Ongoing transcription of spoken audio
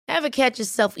Ever catch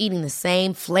yourself eating the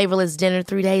same flavorless dinner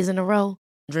 3 days in a row?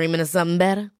 Dreaming of something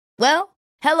better? Well,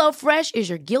 HelloFresh is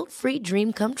your guilt-free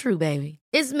dream come true, baby.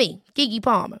 It's me, Keke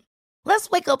Palmer. Let's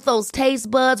wake up those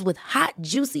taste buds with hot,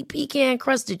 juicy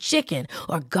pecan-crusted chicken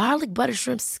or garlic butter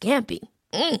shrimp scampi.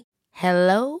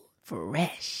 Hello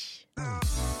Fresh.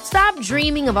 Stop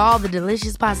dreaming of all the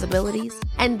delicious possibilities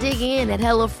and dig in at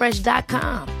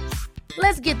HelloFresh.com.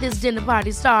 Let's get this dinner party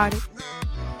started.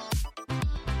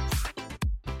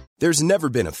 There's never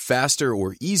been a faster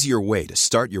or easier way to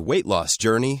start your weight loss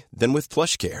journey than with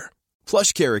PlushCare.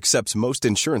 PlushCare accepts most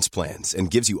insurance plans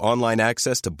and gives you online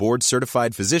access to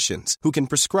board-certified physicians who can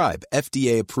prescribe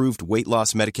FDA-approved weight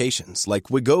loss medications like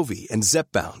Wegovy and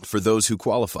Zepbound for those who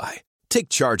qualify. Take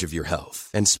charge of your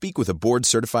health and speak with a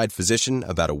board-certified physician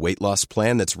about a weight loss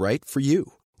plan that's right for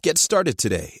you. Get started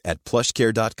today at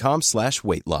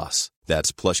plushcare.com/weight loss.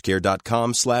 That's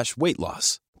plushcare.com/weight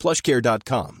loss.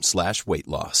 plushcare.com/weight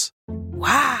loss.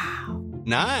 Wow.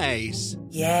 Nice.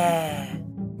 Yeah.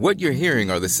 What you're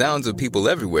hearing are the sounds of people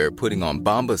everywhere putting on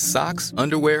Bombas socks,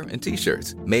 underwear, and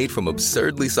T-shirts made from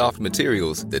absurdly soft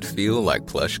materials that feel like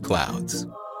plush clouds.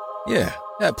 Yeah,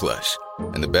 that plush.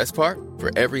 And the best part? For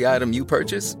every item you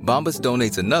purchase, Bombas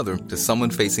donates another to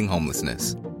someone facing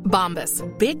homelessness. Bombas.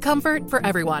 Big comfort for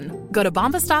everyone. Go to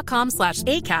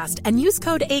bombas.com/ACAST and use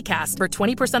code ACAST for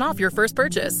 20% off your first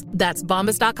purchase. That's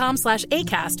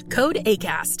bombas.com/ACAST. Code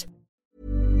ACAST.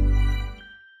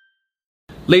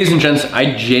 Ladies and gents,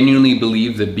 I genuinely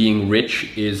believe that being rich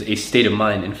is a state of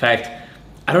mind. In fact,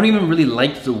 I don't even really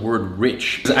like the word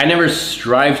rich. I never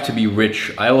strive to be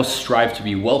rich. I always strive to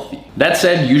be wealthy. That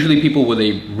said, usually people with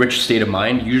a rich state of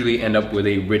mind usually end up with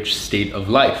a rich state of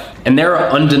life. And there are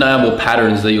undeniable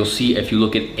patterns that you'll see if you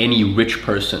look at any rich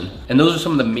person. And those are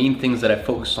some of the main things that I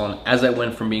focused on as I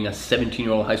went from being a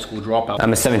 17-year-old high school dropout.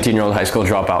 I'm a 17-year-old high school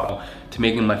dropout. To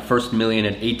making my first million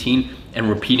at 18 and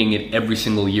repeating it every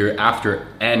single year after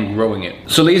and growing it.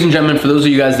 So ladies and gentlemen, for those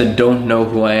of you guys that don't know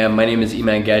who I am, my name is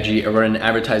Iman Gadzhi. I run an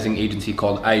advertising agency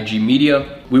called IG Media.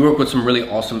 We work with some really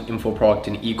awesome info product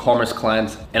and e-commerce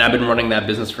clients, and I've been running that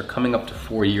business for coming up to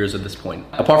 4 years at this point.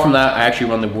 Apart from that, I actually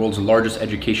run the world's largest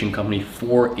education company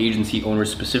for agency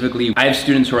owners specifically. I have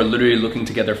students who are literally looking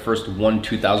to get their first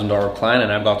 $2,000 client,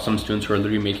 and I've got some students who are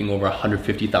literally making over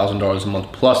 $150,000 a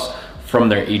month plus from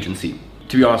their agency.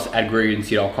 To be honest, at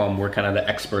greatagency.com, we're kind of the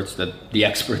experts that the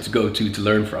experts go to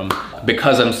learn from,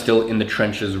 because I'm still in the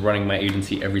trenches running my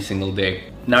agency every single day.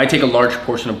 Now I take a large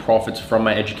portion of profits from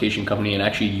my education company and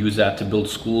actually use that to build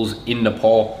schools in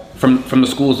Nepal. From the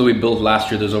schools that we built last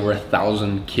year, there's over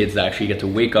 1,000 kids that actually get to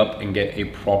wake up and get a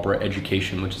proper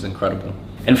education, which is incredible.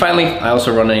 And finally, I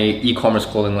also run a e-commerce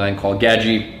clothing line called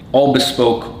Gadzhi, all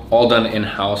bespoke, all done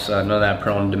in-house, none of that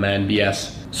print-on-demand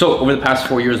BS. So over the past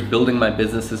 4 years, building my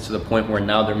businesses to the point where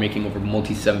now they're making over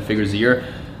multi-7 figures a year,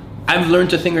 I've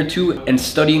learned a thing or two and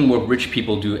studying what rich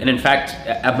people do. And in fact,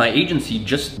 at my agency,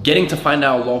 just getting to find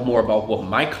out a lot more about what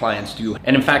my clients do.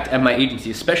 And in fact, at my agency,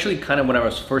 especially kind of when I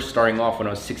was first starting off, when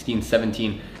I was 16,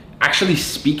 17, actually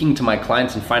speaking to my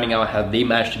clients and finding out how they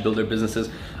managed to build their businesses,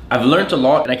 I've learned a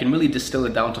lot, and I can really distill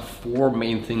it down to 4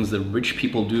 main things that rich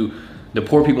people do that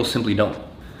poor people simply don't.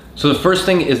 So the first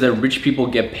thing is that rich people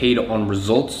get paid on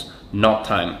results, not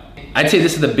time. I'd say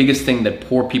this is the biggest thing that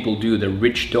poor people do that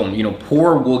rich don't. You know,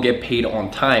 poor will get paid on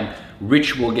time,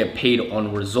 rich will get paid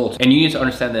on results. And you need to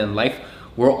understand that in life,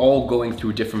 we're all going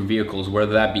through different vehicles,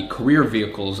 whether that be career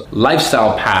vehicles,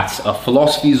 lifestyle paths,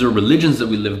 philosophies or religions that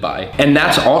we live by. And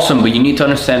that's awesome, but you need to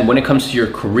understand when it comes to your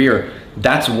career,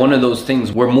 that's one of those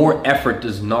things where more effort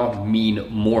does not mean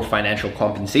more financial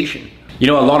compensation. You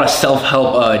know, a lot of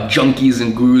self-help junkies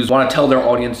and gurus want to tell their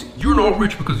audience, you're not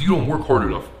rich because you don't work hard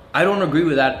enough. I don't agree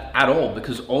with that at all,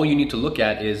 because all you need to look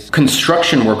at is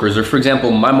construction workers. Or for example,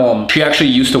 my mom, she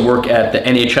actually used to work at the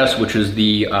NHS, which is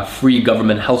the free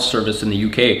government health service in the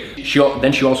UK.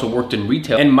 Then she also worked in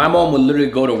retail. And my mom would literally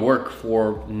go to work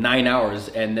for 9 hours,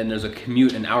 and then there's a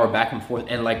commute an hour back and forth.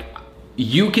 And like,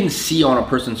 you can see on a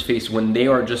person's face when they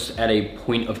are just at a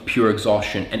point of pure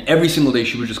exhaustion. And every single day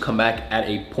she would just come back at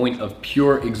a point of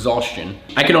pure exhaustion.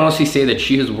 I can honestly say that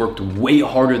she has worked way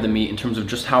harder than me in terms of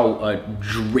just how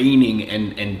draining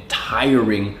and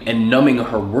tiring and numbing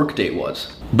her workday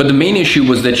was. But the main issue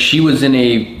was that she was in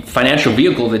a financial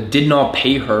vehicle that did not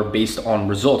pay her based on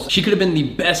results. She could have been the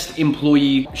best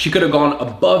employee. She could have gone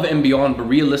above and beyond, but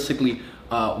realistically,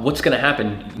 what's gonna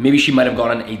happen? Maybe she might have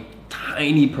gotten a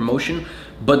tiny promotion,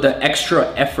 but the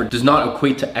extra effort does not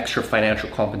equate to extra financial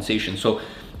compensation. So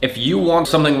If you want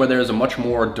something where there's a much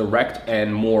more direct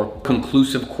and more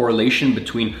conclusive correlation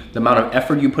between the amount of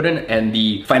effort you put in and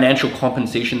the financial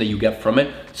compensation that you get from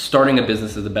it, starting a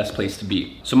business is the best place to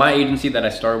be. So my agency that I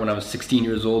started when I was 16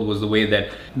 years old was the way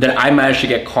that I managed to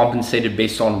get compensated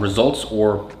based on results,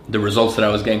 or the results that I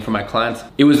was getting from my clients.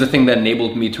 It was the thing that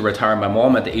enabled me to retire my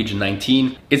mom at the age of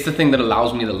 19. It's the thing that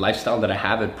allows me the lifestyle that I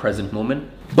have at present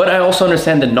moment. But I also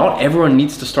understand that not everyone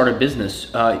needs to start a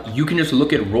business. You can just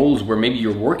look at roles where maybe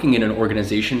you're working in an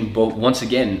organization, but once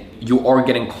again, you are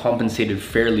getting compensated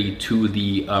fairly to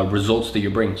the results that you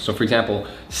bring. So for example,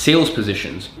 sales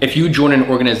positions. If you join an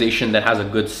organization that has a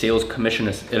good sales commission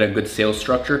and a good sales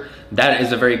structure, that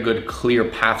is a very good, clear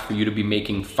path for you to be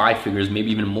making 5 figures,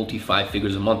 maybe even multi-5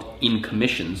 figures a month in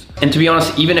commissions. And to be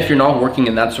honest, even if you're not working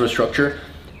in that sort of structure,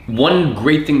 one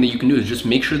great thing that you can do is just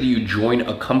make sure that you join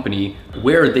a company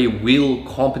where they will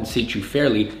compensate you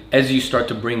fairly as you start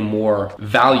to bring more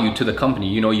value to the company.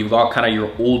 You know, you've got kind of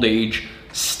your old age,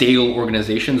 stale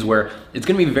organizations where it's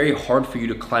going to be very hard for you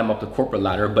to climb up the corporate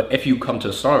ladder. But if you come to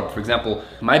a startup, for example,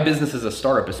 my business is a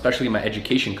startup, especially my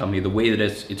education company, the way that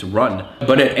it's run.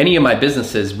 But at any of my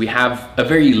businesses, we have a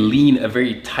very lean, a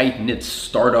very tight-knit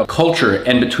startup culture.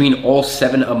 And between all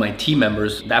 7 of my team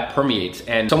members, that permeates.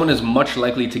 And someone is much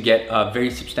likely to get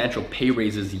very substantial pay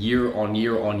raises year on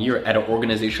year on year at an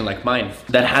organization like mine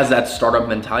that has that startup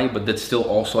mentality, but that still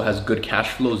also has good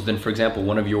cash flows than, for example,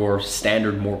 one of your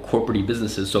standard, more corporate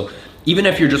businesses. So even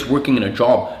if you're just working in a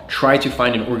job, try to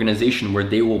find an organization where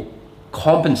they will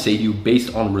compensate you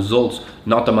based on results,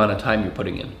 not the amount of time you're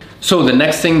putting in. So the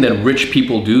next thing that rich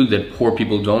people do that poor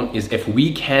people don't is, if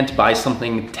we can't buy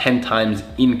something 10 times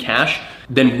in cash,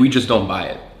 then we just don't buy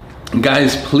it.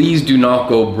 Guys, please do not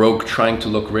go broke trying to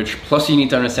look rich. Plus, you need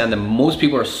to understand that most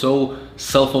people are so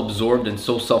self-absorbed and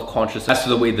so self-conscious as to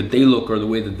the way that they look or the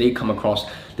way that they come across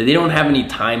that they don't have any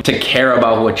time to care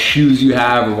about what shoes you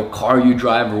have or what car you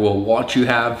drive or what watch you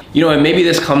have. You know, and maybe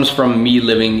this comes from me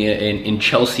living in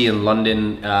Chelsea and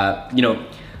London. You know,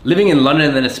 living in London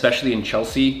and then especially in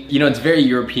Chelsea, you know, it's very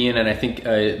European, and I think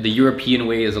the European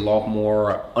way is a lot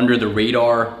more under the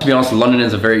radar. To be honest, London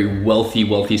is a very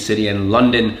wealthy city, and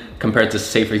London, compared to,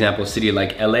 say, for example, a city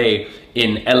like LA,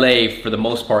 in LA, for the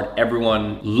most part,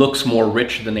 everyone looks more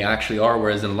rich than they actually are,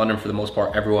 whereas in London, for the most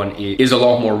part, everyone is a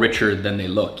lot more richer than they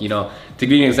look. You know, to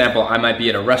give you an example, I might be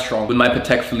at a restaurant with my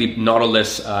Patek Philippe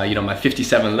Nautilus, you know, my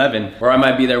 5711, or I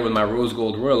might be there with my rose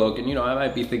gold Royal Oak, and you know, I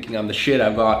might be thinking I'm the shit.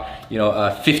 I've got, you know,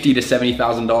 $50,000 to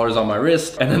 $70,000 on my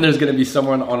wrist, and then there's gonna be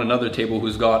someone on another table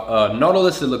who's got a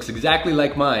Nautilus that looks exactly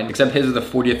like mine, except his is the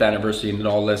 40th anniversary in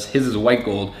Nautilus, his is white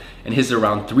gold, and his is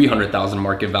around 300,000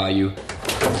 market value.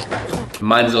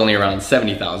 Mine's only around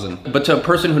 70,000. But to a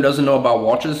person who doesn't know about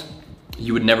watches,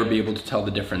 you would never be able to tell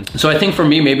the difference. So I think for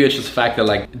me, maybe it's just the fact that,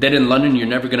 like, that in London, you're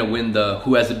never gonna win the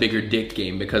who has a bigger dick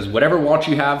game, because whatever watch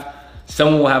you have,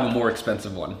 someone will have a more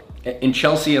expensive one. In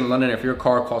Chelsea and London, if your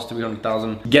car costs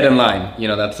 300,000, get in line. You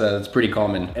know, that's pretty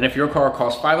common. And if your car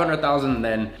costs 500,000,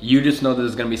 then you just know that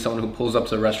there's gonna be someone who pulls up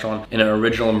to the restaurant in an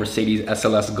original Mercedes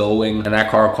SLS Gullwing, and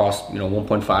that car costs, you know,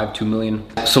 1.5, 2 million.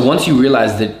 So once you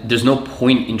realize that there's no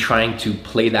point in trying to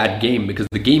play that game, because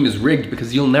the game is rigged,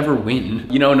 because you'll never win.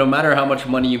 You know, no matter how much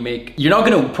money you make, you're not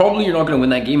gonna win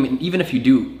that game. And even if you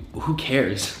do, who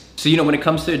cares? So, you know, when it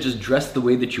comes to just dress the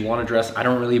way that you want to dress, I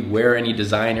don't really wear any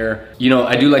designer. You know,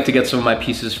 I do like to get some of my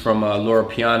pieces from Loro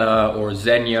Piana or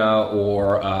Zegna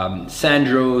or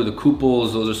Sandro, the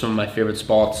Couples. Those are some of my favorite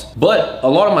spots. But a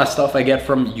lot of my stuff I get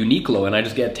from Uniqlo, and I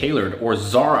just get tailored. Or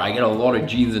Zara, I get a lot of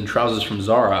jeans and trousers from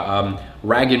Zara.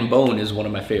 Rag and Bone is one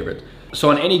of my favorites. So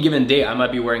on any given day, I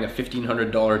might be wearing a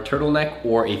 $1,500 turtleneck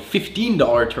or a $15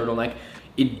 turtleneck.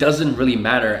 It doesn't really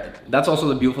matter. That's also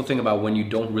the beautiful thing about when you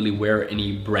don't really wear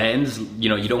any brands. You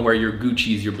know, you don't wear your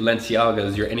Gucci's, your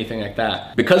Balenciagas, your anything like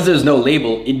that. Because there's no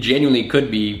label, it genuinely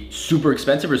could be super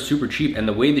expensive or super cheap. And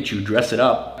the way that you dress it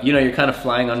up, you know, you're kind of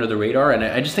flying under the radar. And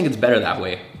I just think it's better that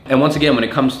way. And once again, when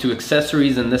it comes to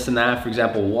accessories and this and that, for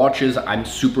example, watches, I'm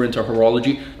super into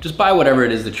horology. Just buy whatever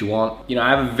it is that you want. You know,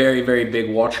 I have a very, very big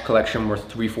watch collection worth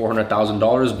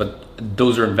 $300,000-$400,000, but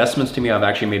those are investments to me. I've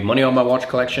actually made money on my watch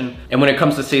collection. And when it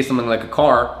comes to, say, something like a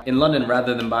car, in London,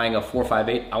 rather than buying a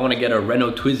 458, I want to get a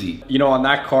Renault Twizy. You know, on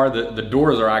that car, the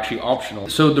doors are actually optional.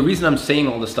 So the reason I'm saying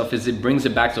all this stuff is it brings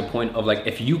it back to the point of, like,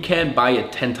 if you can't buy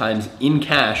it 10 times in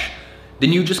cash,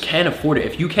 then you just can't afford it.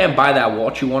 If you can't buy that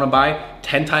watch you want to buy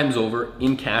 10 times over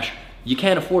in cash, you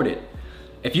can't afford it.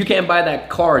 If you can't buy that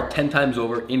car 10 times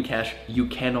over in cash, you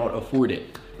cannot afford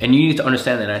it. And you need to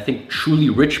understand that. And I think truly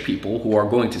rich people who are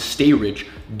going to stay rich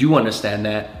do understand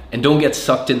that and don't get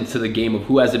sucked into the game of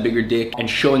who has a bigger dick and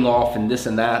showing off and this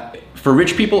and that. For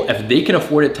rich people, if they can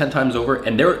afford it 10 times over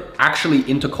and they're actually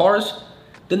into cars,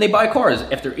 then they buy cars.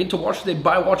 If they're into watches, they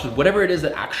buy watches. Whatever it is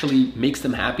that actually makes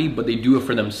them happy, but they do it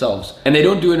for themselves. And they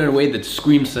don't do it in a way that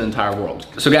screams to the entire world.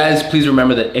 So guys, please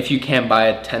remember that if you can't buy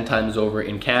it 10 times over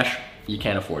in cash, you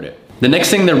can't afford it. The next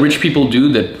thing that rich people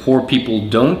do that poor people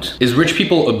don't is rich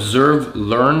people observe,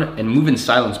 learn, and move in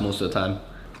silence most of the time.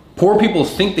 Poor people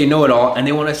think they know it all and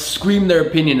they want to scream their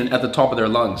opinion at the top of their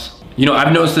lungs. You know,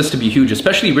 I've noticed this to be huge,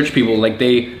 especially rich people. Like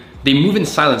they move in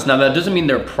silence. Now that doesn't mean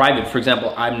they're private. For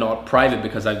example, I'm not private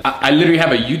because I literally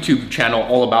have a YouTube channel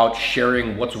all about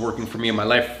sharing what's working for me in my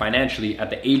life financially, at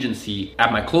the agency,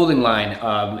 at my clothing line,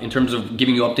 in terms of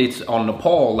giving you updates on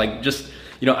Nepal, like just,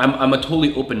 you know, I'm a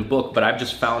totally open book, but I've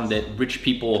just found that rich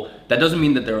people, that doesn't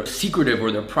mean that they're secretive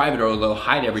or they're private or they'll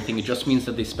hide everything. It just means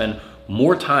that they spend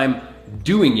more time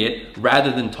doing it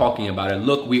rather than talking about it.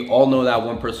 Look, we all know that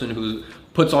one person who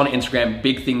puts on Instagram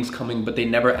big things coming, but they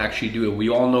never actually do it. We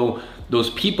all know those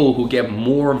people who get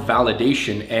more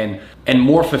validation and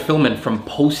more fulfillment from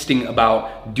posting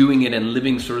about doing it and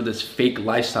living sort of this fake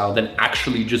lifestyle than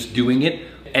actually just doing it.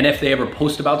 And if they ever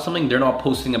post about something, they're not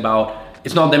posting about,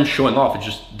 it's not them showing off, it's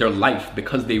just their life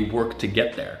because they work to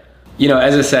get there. You know,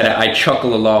 as I said, I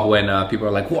chuckle a lot when people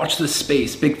are like, watch this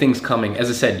space, big things coming. As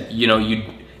I said, you know,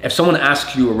 if someone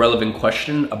asks you a relevant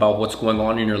question about what's going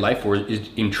on in your life or is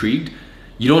intrigued,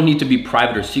 you don't need to be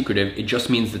private or secretive. It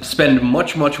just means that spend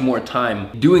much, much more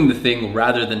time doing the thing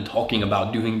rather than talking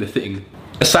about doing the thing.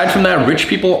 Aside from that, rich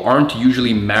people aren't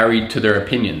usually married to their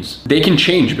opinions. They can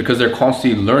change because they're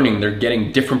constantly learning, they're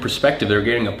getting different perspectives, they're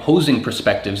getting opposing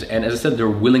perspectives, and as I said, they're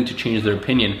willing to change their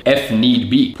opinion if need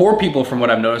be. Poor people, from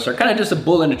what I've noticed, are kind of just a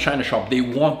bull in a china shop. They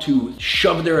want to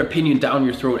shove their opinion down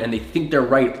your throat and they think they're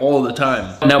right all the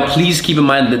time. Now, please keep in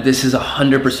mind that this is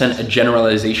 100% a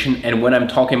generalization, and when I'm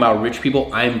talking about rich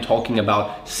people, I'm talking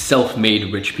about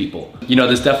self-made rich people. You know,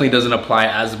 this definitely doesn't apply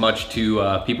as much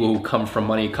to people who come from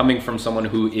money. Coming from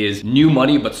someone who is new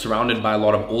money but surrounded by a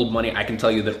lot of old money, I can tell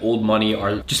you that old money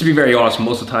are, just to be very honest,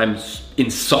 most of the time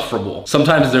insufferable.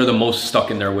 Sometimes they're the most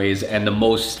stuck in their ways and the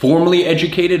most formally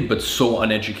educated but so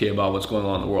uneducated about what's going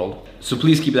on in the world. So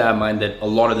please keep that in mind, that a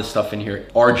lot of the stuff in here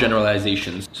are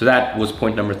generalizations. So that was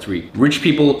point number 3. Rich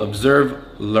people observe,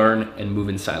 learn, and move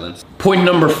in silence. Point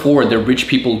number 4 that rich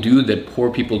people do that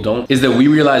poor people don't is that we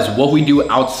realize what we do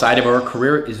outside of our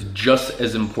career is just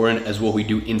as important as what we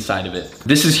do inside of it.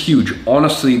 This is huge.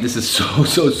 Honestly, this is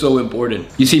so important.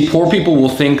 You see, poor people will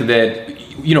think that,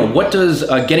 you know, what does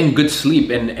getting good sleep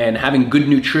and having good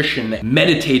nutrition,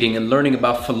 meditating and learning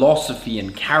about philosophy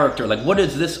and character, like what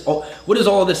does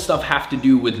all of this stuff have to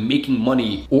do with making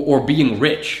money or being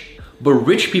rich? But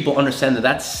rich people understand that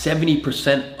that's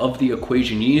 70% of the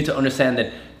equation. You need to understand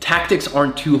that tactics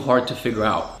aren't too hard to figure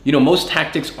out. You know, most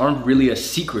tactics aren't really a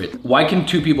secret. Why can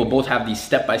two people both have these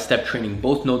step-by-step training,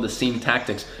 both know the same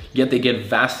tactics, yet they get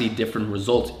vastly different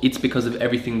results? It's because of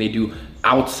everything they do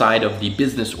outside of the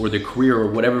business or the career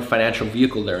or whatever financial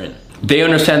vehicle they're in. They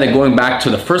understand that, going back to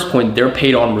the first point, they're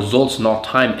paid on results, not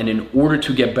time. And in order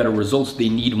to get better results, they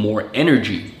need more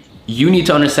energy. You need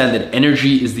to understand that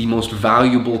energy is the most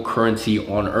valuable currency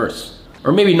on earth.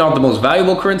 Or maybe not the most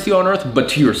valuable currency on earth, but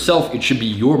to yourself, it should be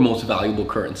your most valuable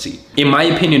currency. In my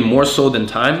opinion, more so than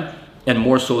time and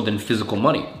more so than physical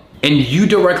money. And you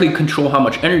directly control how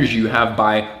much energy you have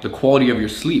by the quality of your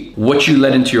sleep, what you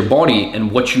let into your body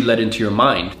and what you let into your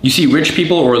mind. You see, rich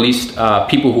people, or at least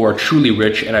people who are truly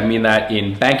rich, and I mean that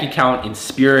in bank account, in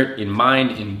spirit, in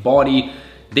mind, in body,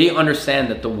 they understand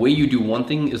that the way you do one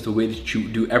thing is the way that you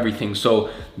do everything. So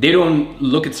they don't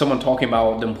look at someone talking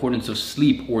about the importance of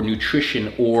sleep or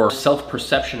nutrition or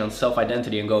self-perception and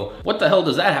self-identity and go, what the hell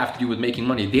does that have to do with making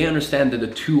money? They understand that the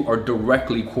two are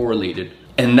directly correlated.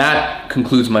 And that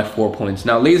concludes my 4 points.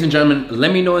 Now, ladies and gentlemen,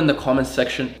 let me know in the comments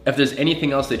section if there's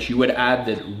anything else that you would add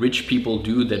that rich people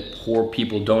do that poor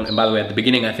people don't. And by the way, at the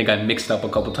beginning, I think I mixed up a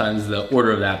couple times the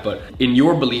order of that. But in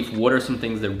your belief, what are some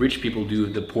things that rich people do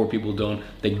that poor people don't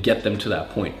that get them to that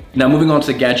point? Now, moving on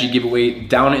to the Gadzhi giveaway,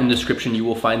 down in the description, you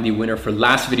will find the winner for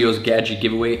last video's Gadzhi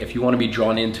giveaway. If you want to be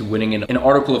drawn into winning an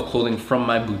article of clothing from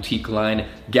my boutique line,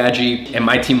 Gadzhi, and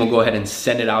my team will go ahead and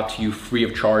send it out to you free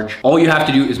of charge. All you have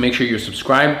to do is make sure you're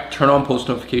subscribed, turn on post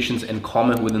notifications, and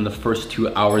comment within the first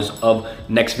 2 hours of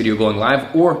next video going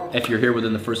live. Or if you're here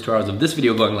within the first 2 hours of this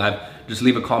video going live, just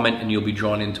leave a comment and you'll be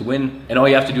drawn in to win. And all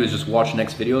you have to do is just watch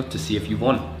next video to see if you've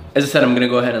won. As I said, I'm gonna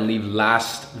go ahead and leave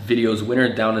last video's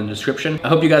winner down in the description. I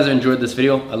hope you guys have enjoyed this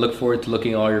video. I look forward to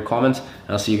looking at all your comments,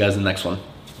 and I'll see you guys in the next one.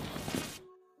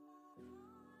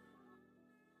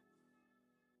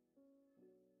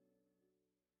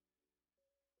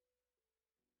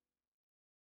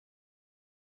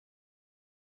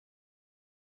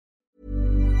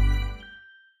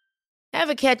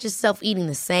 Ever catch yourself eating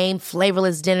the same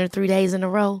flavorless dinner 3 days in a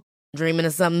row? Dreaming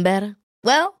of something better?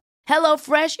 Well,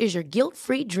 HelloFresh is your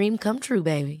guilt-free dream come true,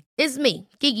 baby. It's me,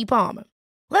 Keke Palmer.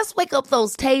 Let's wake up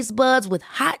those taste buds with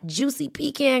hot, juicy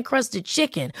pecan-crusted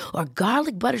chicken or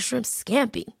garlic butter shrimp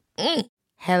scampi.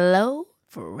 Hello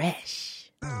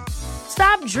Fresh.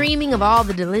 Stop dreaming of all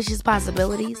the delicious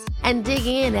possibilities and dig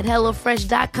in at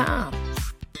HelloFresh.com.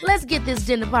 Let's get this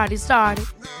dinner party started.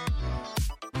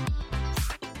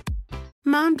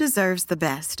 Mom deserves the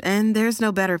best, and there's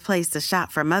no better place to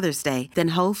shop for Mother's Day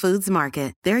than Whole Foods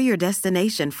Market. They're your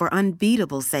destination for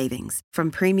unbeatable savings, from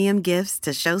premium gifts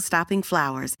to show-stopping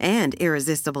flowers and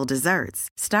irresistible desserts.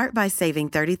 Start by saving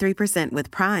 33% with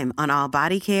Prime on all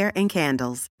body care and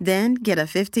candles. Then get a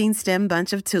 15-stem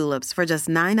bunch of tulips for just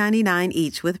 $9.99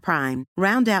 each with Prime.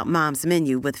 Round out Mom's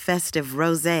menu with festive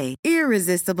rosé,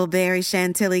 irresistible berry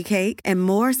chantilly cake, and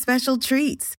more special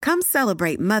treats. Come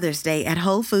celebrate Mother's Day at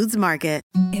Whole Foods Market.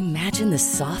 Imagine the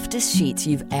softest sheets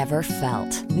you've ever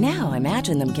felt. Now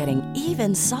imagine them getting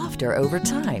even softer over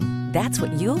time. That's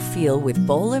what you'll feel with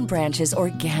Boll & Branch's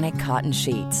organic cotton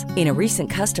sheets. In a recent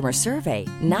customer survey,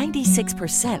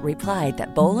 96% replied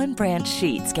that Boll & Branch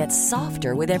sheets get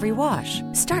softer with every wash.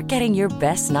 Start getting your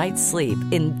best night's sleep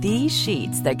in these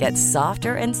sheets that get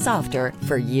softer and softer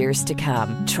for years to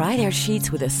come. Try their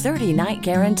sheets with a 30-night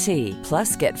guarantee.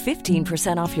 Plus, get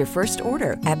 15% off your first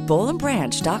order at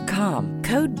bollandbranch.com.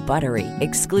 Code BUTTERY.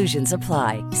 Exclusions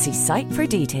apply. See site for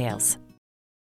details.